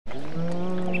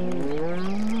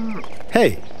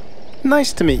Hey,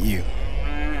 nice to meet you.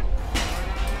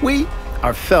 We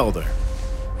are Velder.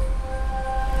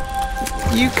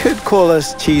 You could call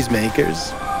us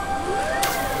cheesemakers.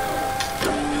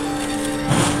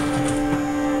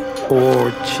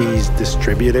 Or cheese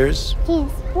distributors. Cheese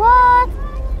what?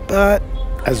 But,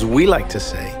 as we like to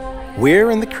say, we're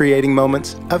in the creating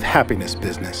moments of happiness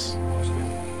business.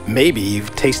 Maybe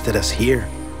you've tasted us here.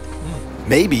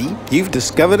 Maybe you've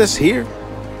discovered us here.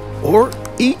 Or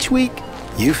each week,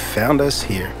 you've found us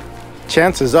here.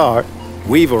 Chances are,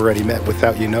 we've already met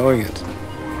without you knowing it.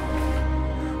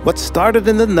 What started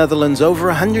in the Netherlands over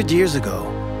 100 years ago,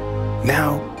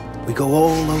 now we go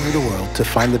all over the world to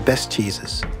find the best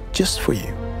cheeses, just for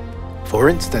you. For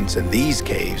instance, in these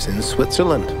caves in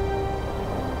Switzerland.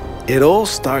 It all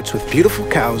starts with beautiful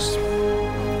cows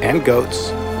and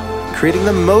goats, creating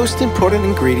the most important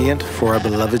ingredient for our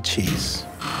beloved cheese: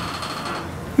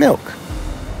 milk.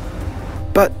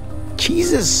 But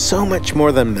cheese is so much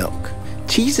more than milk.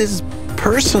 Cheese is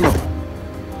personal.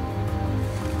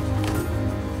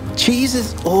 Cheese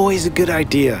is always a good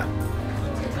idea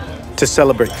to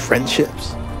celebrate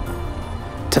friendships,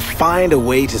 to find a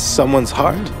way to someone's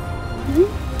heart,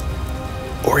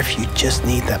 or if you just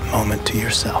need that moment to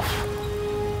yourself.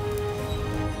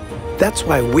 That's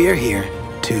why we're here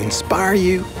to inspire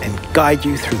you and guide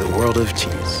you through the world of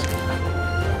cheese.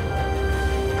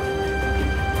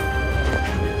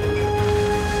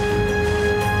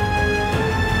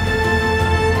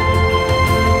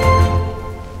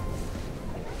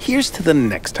 Here's to the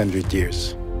next 100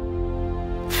 years.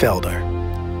 Velder,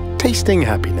 tasting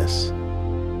happiness.